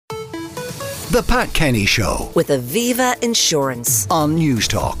The Pat Kenny Show with Aviva Insurance on News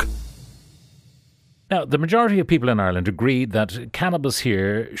Talk. Now, the majority of people in Ireland agree that cannabis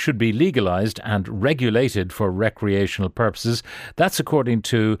here should be legalised and regulated for recreational purposes. That's according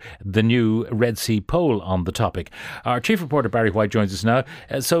to the new Red C poll on the topic. Our Chief Reporter Barry Whyte joins us now.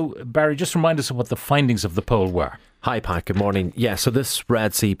 So, Barry, just remind us of what the findings of the poll were. Hi Pat, good morning. Yeah, so this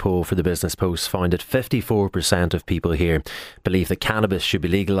Red C poll for the Business Post found that 54% of people here believe that cannabis should be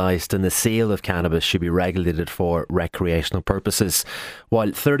legalised and the sale of cannabis should be regulated for recreational purposes, while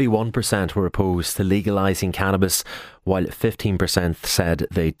 31% were opposed to legalising cannabis, while 15% said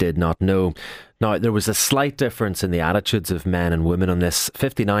they did not know. Now, there was a slight difference in the attitudes of men and women on this.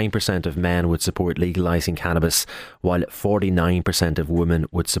 59% of men would support legalising cannabis, while 49% of women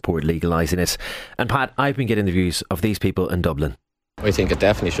would support legalising it. And Pat, I've been getting the views of these people in Dublin. I think it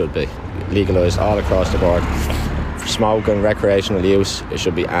definitely should be legalised all across the board. For smoking, recreational use, it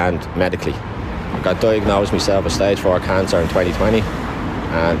should be banned medically. I got diagnosed myself with stage 4 cancer in 2020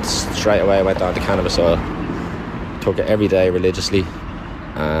 and straight away I went on to cannabis oil. Took it every day religiously.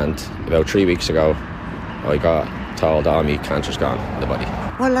 And about 3 weeks ago I got told all my cancer's gone in the body.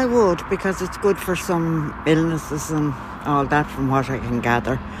 Well, I would, because it's good for some illnesses and all that from what I can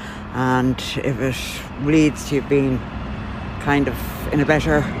gather, and if it leads to you being kind of in a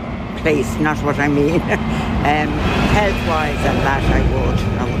better place, not what I mean health wise and that,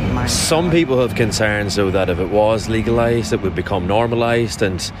 I wouldn't mind. Some people have concerns though that if it was legalised it would become normalised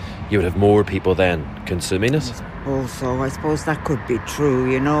and you would have more people then consuming it. Also, I suppose that could be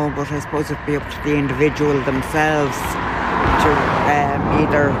true, but I suppose it'd be up to the individual themselves to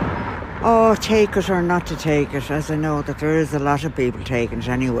either take it or not to take it, as I know that there is a lot of people taking it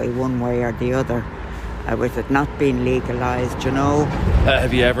anyway, one way or the other, with it not being legalised,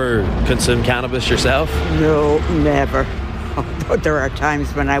 Have you ever consumed cannabis yourself? No, never. But there are times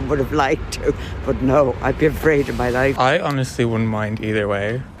when I would have liked to, but no, I'd be afraid of my life. I honestly wouldn't mind either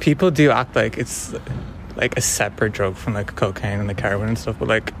way. People do act like it's like a separate drug from like cocaine and the heroin and stuff, but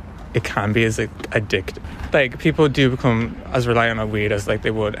like it can be as like addictive. Like people do become as reliant on weed as like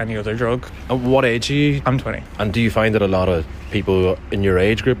they would any other drug. What age are you? I'm 20. And do you find that a lot of people in your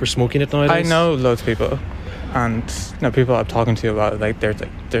age group are smoking it nowadays? I know loads of people, and people I'm talking to about it, like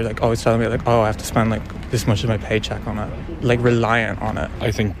they're like always telling me like, oh, I have to spend like this much of my paycheck on it, like reliant on it.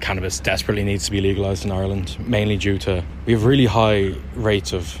 I think cannabis desperately needs to be legalised in Ireland, mainly due to we have really high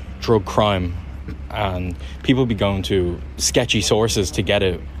rates of drug crime and people be going to sketchy sources to get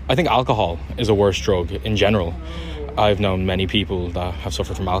it. I think alcohol is a worse drug in general. I've known many people that have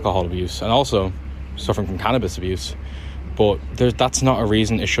suffered from alcohol abuse and also suffering from cannabis abuse, but that's not a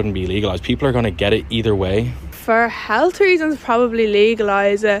reason it shouldn't be legalised. People are going to get it either way. For health reasons, probably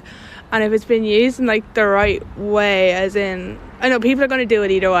legalise it, and if it's been used in like the right way, as in, I know people are going to do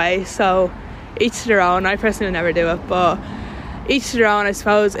it either way, so each to their own. I personally never do it, but each to their own. I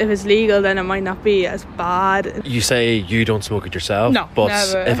suppose if it's legal then it might not be as bad. You say you don't smoke it yourself? No, but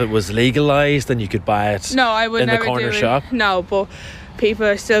never. If it was legalised then you could buy it. No, I would in never the corner do shop? It. No, but people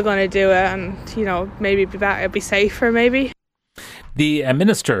are still going to do it, and maybe it'd be better, it'd be safer maybe. The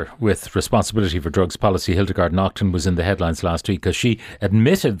Minister with responsibility for drugs policy, Hildegard Naughton, was in the headlines last week because she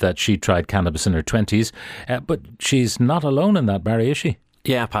admitted that she tried cannabis in her 20s, but she's not alone in that, Barry, is she?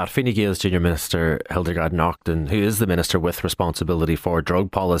 Yeah, Pat, Fine Gael's Junior Minister Hildegard Naughton, who is the Minister with responsibility for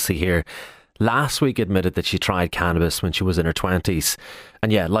drug policy here, last week admitted that she tried cannabis when she was in her 20s.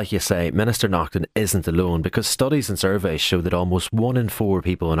 And yeah, like you say, Minister Naughton isn't alone, because studies and surveys show that almost 1 in 4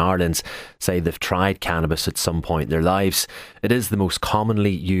 people in Ireland say they've tried cannabis at some point in their lives. It is the most commonly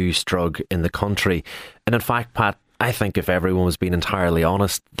used drug in the country. And in fact, Pat, I think if everyone was being entirely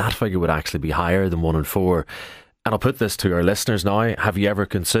honest, that figure would actually be higher than 1 in 4. And I'll put this to our listeners now. Have you ever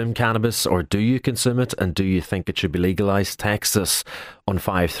consumed cannabis, or do you consume it, and do you think it should be legalised? Text us on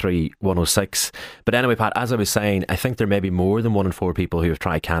 53106. But anyway, Pat, as I was saying, I think there may be more than 1 in 4 people who have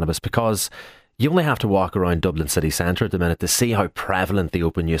tried cannabis, because you only have to walk around Dublin city centre at the minute to see how prevalent the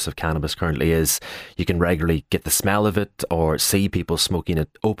open use of cannabis currently is. You can regularly get the smell of it or see people smoking it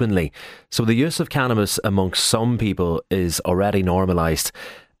openly. So the use of cannabis amongst some people is already normalised.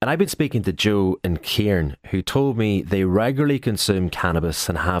 And I've been speaking to Joe and Kieran, who told me they regularly consume cannabis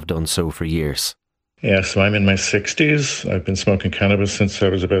and have done so for years. Yeah, so I'm in my 60s. I've been smoking cannabis since I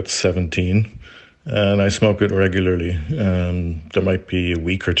was about 17, and I smoke it regularly. There might be a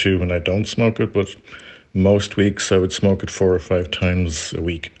week or two when I don't smoke it, but most weeks I would smoke it 4 or 5 times a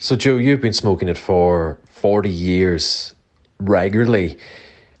week. So Joe, you've been smoking it for 40 years regularly.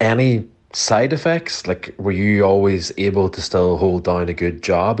 Any side effects? Like, were you always able to still hold down a good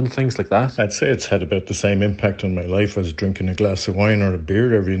job and things like that? I'd say it's had about the same impact on my life as drinking a glass of wine or a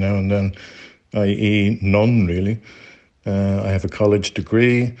beer every now and then. i.e. none really. I have a college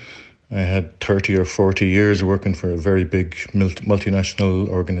degree. I had 30 or 40 years working for a very big multinational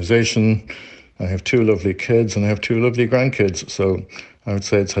organisation. I have 2 lovely kids and I have 2 lovely grandkids. So I would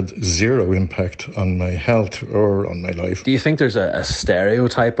say it's had zero impact on my health or on my life. Do you think there's a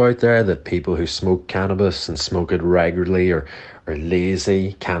stereotype out there that people who smoke cannabis and smoke it regularly or are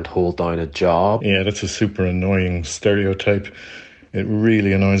lazy, can't hold down a job? Yeah, that's a super annoying stereotype. It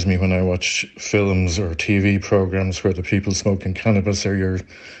really annoys me when I watch films or TV programs where the people smoking cannabis are your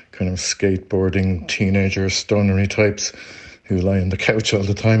kind of skateboarding teenager stonery types who lie on the couch all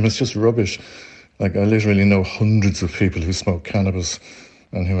the time. It's just rubbish. Like, I literally know hundreds of people who smoke cannabis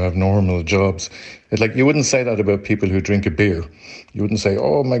and who have normal jobs. It's like, you wouldn't say that about people who drink a beer. You wouldn't say,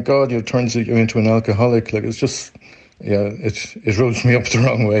 oh my God, it turns you into an alcoholic. Like, it's just, yeah, it rubs me up the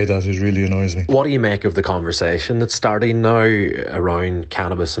wrong way. That it really annoys me. What do you make of the conversation that's starting now around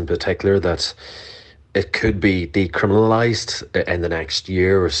cannabis in particular, that it could be decriminalised in the next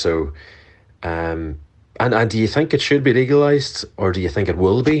year or so? And do you think it should be legalised, or do you think it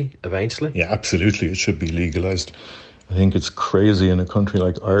will be eventually? Yeah, absolutely, it should be legalised. I think it's crazy in a country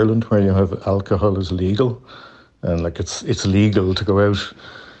like Ireland where you have alcohol is legal, and like it's legal to go out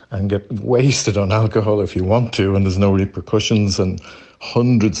and get wasted on alcohol if you want to, and there's no repercussions, and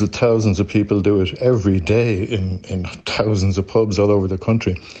hundreds of thousands of people do it every day in thousands of pubs all over the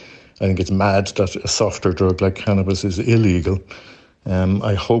country. I think it's mad that a softer drug like cannabis is illegal.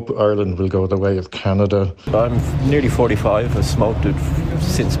 I hope Ireland will go the way of Canada. I'm nearly 45. I've smoked it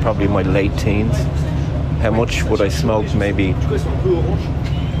since probably my late teens. How much would I smoke? Maybe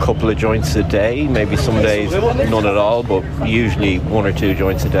a couple of joints a day, maybe some days none at all, but usually 1 or 2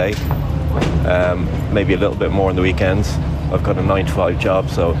 joints a day. Maybe a little bit more on the weekends. I've got a 9-to-5 job,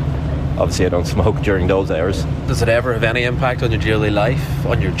 so obviously I don't smoke during those hours. Does it ever have any impact on your daily life,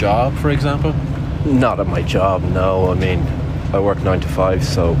 on your job, for example? Not at my job, no. I mean, I work 9 to 5,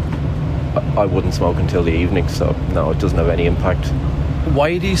 so I wouldn't smoke until the evening, so no, it doesn't have any impact.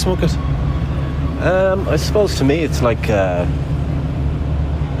 Why do you smoke it? I suppose to me it's like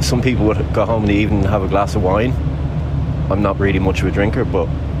some people would go home in the evening and have a glass of wine. I'm not really much of a drinker, but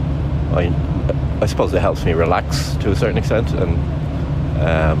I suppose it helps me relax to a certain extent and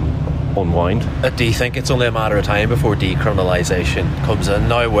unwind. Do you think it's only a matter of time before decriminalisation comes in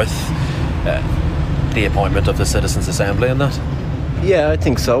now with the appointment of the Citizens' Assembly and that? Yeah, I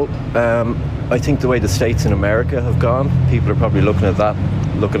think so. I think the way the states in America have gone, people are probably looking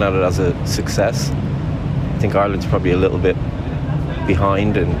at it as a success. I think Ireland's probably a little bit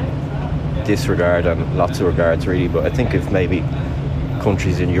behind in this regard and lots of regards really, but I think if maybe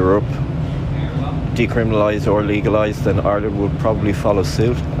countries in Europe decriminalise or legalise, then Ireland would probably follow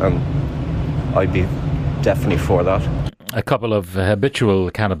suit, and I'd be definitely for that. A couple of habitual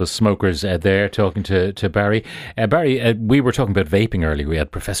cannabis smokers there talking to Barry. Barry, we were talking about vaping earlier. We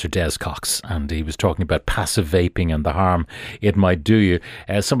had Professor Des Cox, and he was talking about passive vaping and the harm it might do you.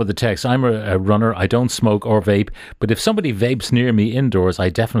 Some of the texts: I'm a runner, I don't smoke or vape, but if somebody vapes near me indoors, I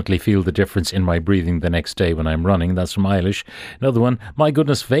definitely feel the difference in my breathing the next day when I'm running. That's from Eilish. Another one: my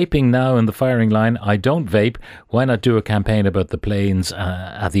goodness, vaping now in the firing line. I don't vape. Why not do a campaign about the planes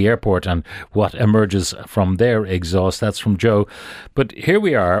at the airport and what emerges from their exhaust? That's from Joe. But here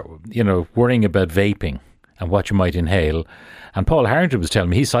we are, worrying about vaping and what you might inhale. And Paul Harrington was telling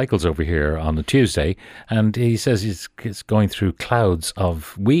me he cycles over here on a Tuesday, and he says he's going through clouds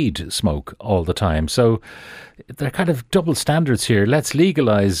of weed smoke all the time. So they're kind of double standards here. Let's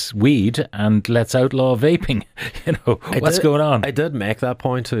legalise weed and let's outlaw vaping. What's going on? I did make that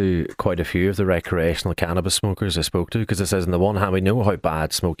point to quite a few of the recreational cannabis smokers I spoke to, because it says on the one hand we know how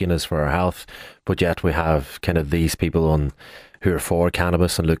bad smoking is for our health, but yet we have kind of these people who are for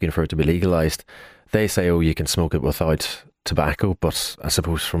cannabis and looking for it to be legalised. They say, oh, you can smoke it without tobacco, but I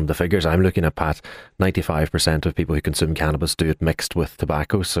suppose from the figures I'm looking at, Pat, 95% of people who consume cannabis do it mixed with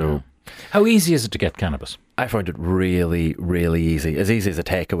tobacco. So how easy is it to get cannabis? I found it really, really easy. As easy as a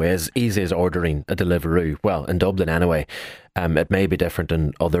takeaway, as easy as ordering a Deliveroo. Well, in Dublin anyway. It may be different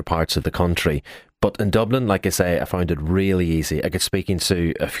in other parts of the country, but in Dublin, like I say, I found it really easy. I got speaking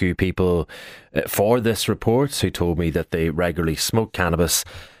to a few people for this report who told me that they regularly smoke cannabis.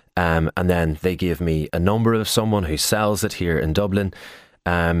 And then they gave me a number of someone who sells it here in Dublin.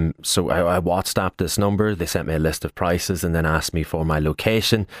 So I WhatsApped this number. They sent me a list of prices and then asked me for my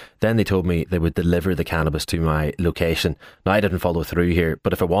location. Then they told me they would deliver the cannabis to my location. Now, I didn't follow through here,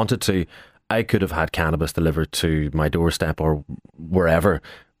 but if I wanted to, I could have had cannabis delivered to my doorstep or wherever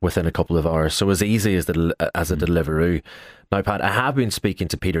within a couple of hours. So as easy as a Deliveroo. Now, Pat, I have been speaking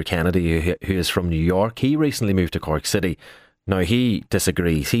to Peter Kennedy, who is from New York. He recently moved to Cork City. Now, he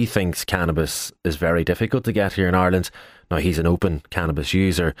disagrees. He thinks cannabis is very difficult to get here in Ireland. Now, he's an open cannabis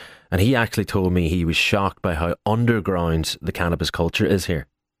user, and he actually told me he was shocked by how underground the cannabis culture is here.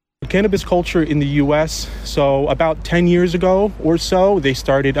 Cannabis culture in the US, so about 10 years ago or so,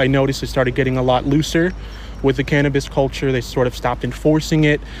 I noticed they started getting a lot looser with the cannabis culture. They sort of stopped enforcing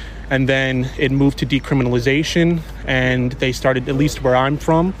it, and then it moved to decriminalization, and they started, at least where I'm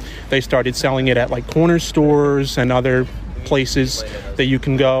from, they started selling it at like corner stores and other places that you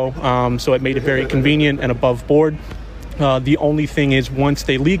can go. So it made it very convenient and above board. The only thing is, once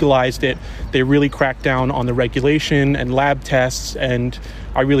they legalized it, they really cracked down on the regulation and lab tests, and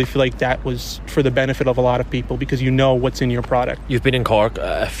I really feel like that was for the benefit of a lot of people, because you know what's in your product. You've been in Cork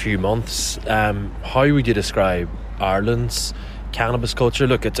a few months. How would you describe Ireland's cannabis culture?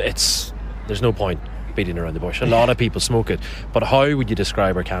 Look, it's there's no point beating around the bush. A lot of people smoke it, but how would you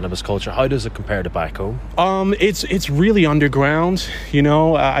describe our cannabis culture? How does it compare to back home? It's really underground. You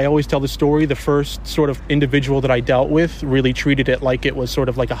know, I always tell the story. The first sort of individual that I dealt with really treated it like it was sort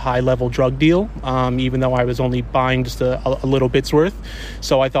of like a high-level drug deal, even though I was only buying just a little bit's worth.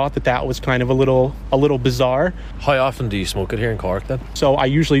 So I thought that was kind of a little bizarre. How often do you smoke it here in Cork then? So I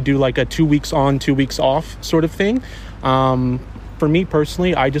usually do like a 2 weeks on, 2 weeks off sort of thing. For me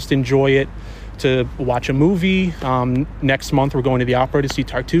personally, I just enjoy it to watch a movie. Next month we're going to the opera to see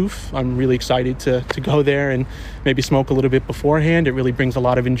Tartuffe. I'm really excited to go there and maybe smoke a little bit beforehand. It really brings a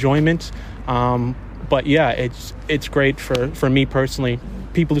lot of enjoyment. But yeah, it's great for me personally.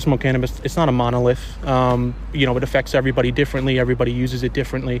 People who smoke cannabis, it's not a monolith. It affects everybody differently. Everybody uses it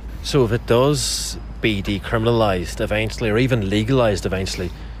differently. So if it does be decriminalised eventually, or even legalised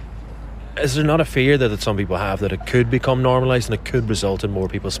eventually, is there not a fear that some people have that it could become normalised and it could result in more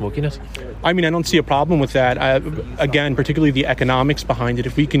people smoking it? I mean, I don't see a problem with that. Again, particularly the economics behind it.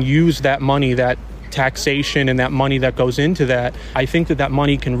 If we can use that money, that taxation and that money that goes into that, I think that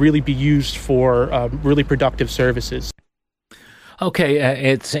money can really be used for really productive services. Okay,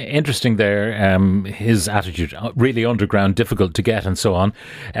 it's interesting there, his attitude, really underground, difficult to get and so on.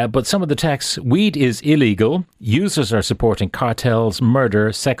 But some of the texts: weed is illegal, users are supporting cartels,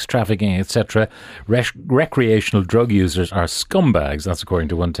 murder, sex trafficking, etc. Recreational drug users are scumbags, that's according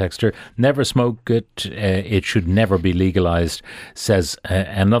to one texter. Never smoke it, it should never be legalised, says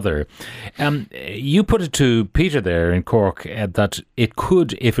another. You put it to Peter there in Cork that it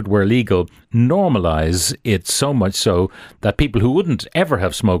could, if it were legal, normalise it so much so that people who wouldn't ever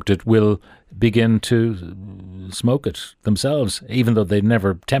have smoked it will begin to smoke it themselves, even though they've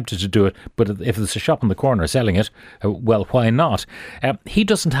never attempted to do it. But if there's a shop in the corner selling it, well, why not? He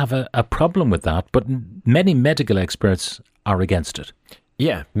doesn't have a problem with that, but many medical experts are against it.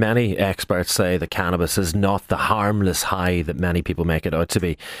 Yeah, many experts say that cannabis is not the harmless high that many people make it out to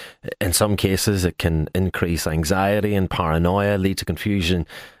be. In some cases, it can increase anxiety and paranoia, lead to confusion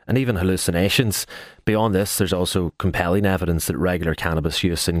and even hallucinations. Beyond this, there's also compelling evidence that regular cannabis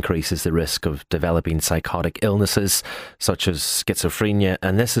use increases the risk of developing psychotic illnesses such as schizophrenia,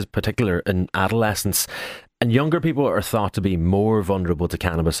 and this is particular in adolescents. And younger people are thought to be more vulnerable to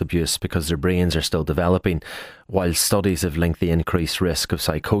cannabis abuse because their brains are still developing, while studies have linked the increased risk of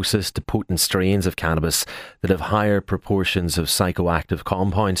psychosis to potent strains of cannabis that have higher proportions of psychoactive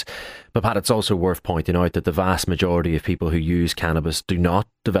compounds. But Pat, it's also worth pointing out that the vast majority of people who use cannabis do not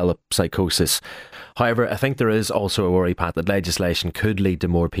develop psychosis. However, I think there is also a worry, Pat, that legislation could lead to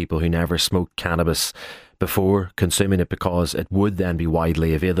more people who never smoked cannabis before consuming it because it would then be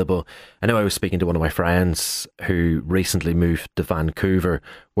widely available. I know I was speaking to one of my friends who recently moved to Vancouver,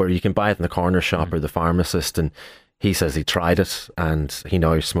 where you can buy it in the corner shop or the pharmacist, and he says he tried it and he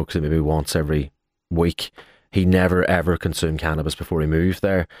now smokes it maybe once every week. He never ever consumed cannabis before he moved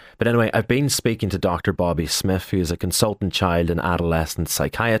there. But anyway, I've been speaking to Dr. Bobby Smith, who is a consultant child and adolescent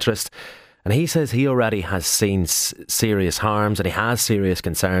psychiatrist, and he says he already has seen serious harms and he has serious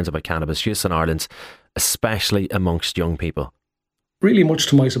concerns about cannabis use in Ireland, especially amongst young people. Really, much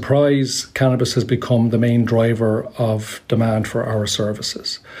to my surprise, cannabis has become the main driver of demand for our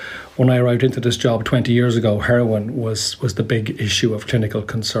services. When I arrived into this job 20 years ago, heroin was the big issue of clinical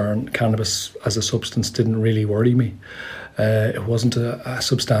concern. Cannabis as a substance didn't really worry me. It wasn't a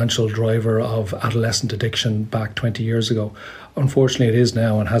substantial driver of adolescent addiction back 20 years ago. Unfortunately, it is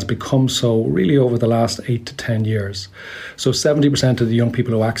now and has become so really over the last 8 to 10 years. So 70% of the young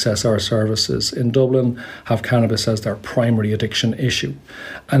people who access our services in Dublin have cannabis as their primary addiction issue.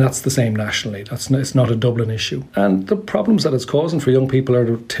 And that's the same nationally. It's not a Dublin issue. And the problems that it's causing for young people are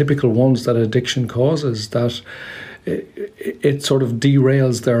the typical ones that addiction causes, that it sort of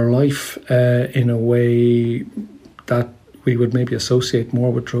derails their life in a way that we would maybe associate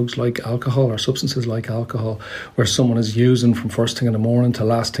more with drugs like alcohol or substances like alcohol, where someone is using from first thing in the morning to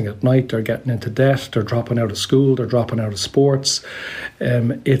last thing at night. They're getting into debt, they're dropping out of school, they're dropping out of sports.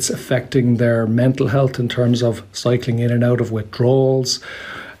 It's affecting their mental health in terms of cycling in and out of withdrawals.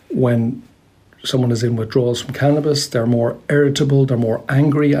 When someone is in withdrawals from cannabis, they're more irritable, they're more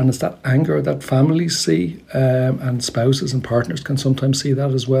angry, and it's that anger that families see, and spouses and partners can sometimes see that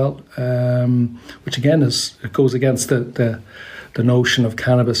as well, which again it goes against the notion of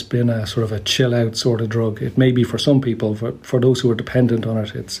cannabis being a sort of a chill out sort of drug. It may be for some people, but for those who are dependent on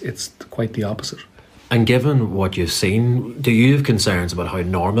it, it's quite the opposite. And given what you've seen, do you have concerns about how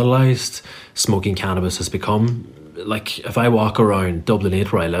normalised smoking cannabis has become? Like, if I walk around Dublin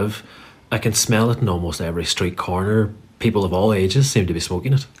 8 where I live, I can smell it in almost every street corner. People of all ages seem to be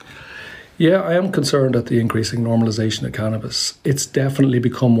smoking it. Yeah, I am concerned at the increasing normalisation of cannabis. It's definitely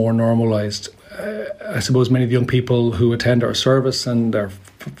become more normalised. I suppose many of the young people who attend our service and their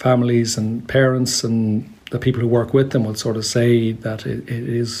families and parents and the people who work with them would sort of say that it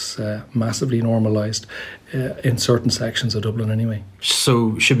is massively normalised in certain sections of Dublin anyway.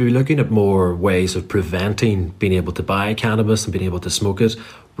 So should we be looking at more ways of preventing being able to buy cannabis and being able to smoke it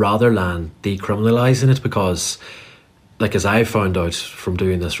rather than decriminalising it? Because, like, as I found out from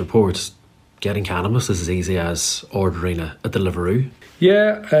doing this report, getting cannabis is as easy as ordering a Deliveroo.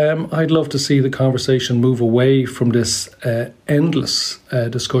 Yeah, I'd love to see the conversation move away from this endless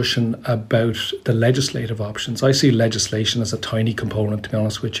discussion about the legislative options. I see legislation as a tiny component, to be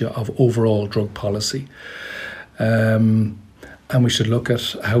honest with you, of overall drug policy. And we should look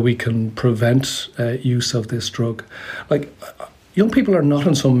at how we can prevent use of this drug. Like, young people are not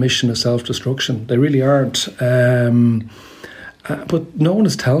on some mission of self-destruction. They really aren't. But no one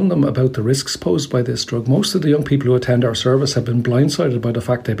is telling them about the risks posed by this drug. Most of the young people who attend our service have been blindsided by the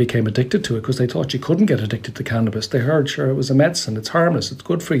fact they became addicted to it because they thought you couldn't get addicted to cannabis. They heard, sure, it was a medicine, it's harmless, it's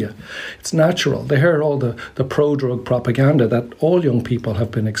good for you, it's natural. They heard all the pro-drug propaganda that all young people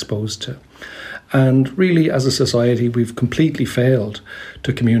have been exposed to. And really, as a society, we've completely failed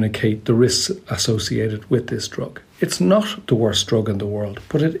to communicate the risks associated with this drug. It's not the worst drug in the world,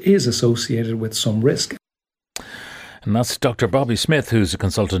 but it is associated with some risk. And that's Dr. Bobby Smith, who's a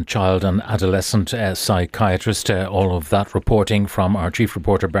consultant child and adolescent psychiatrist. All of that reporting from our Chief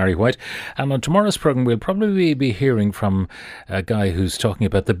Reporter Barry Whyte. And on tomorrow's programme, we'll probably be hearing from a guy who's talking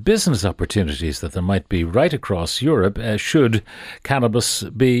about the business opportunities that there might be right across Europe should cannabis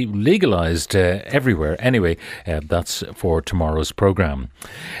be legalised everywhere. Anyway, that's for tomorrow's programme.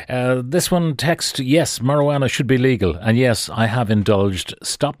 This one text, yes, marijuana should be legal. And yes, I have indulged.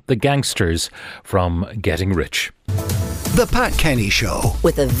 Stop the gangsters from getting rich. The Pat Kenny Show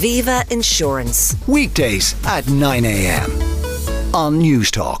with Aviva Insurance. Weekdays at 9 a.m. on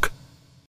News Talk.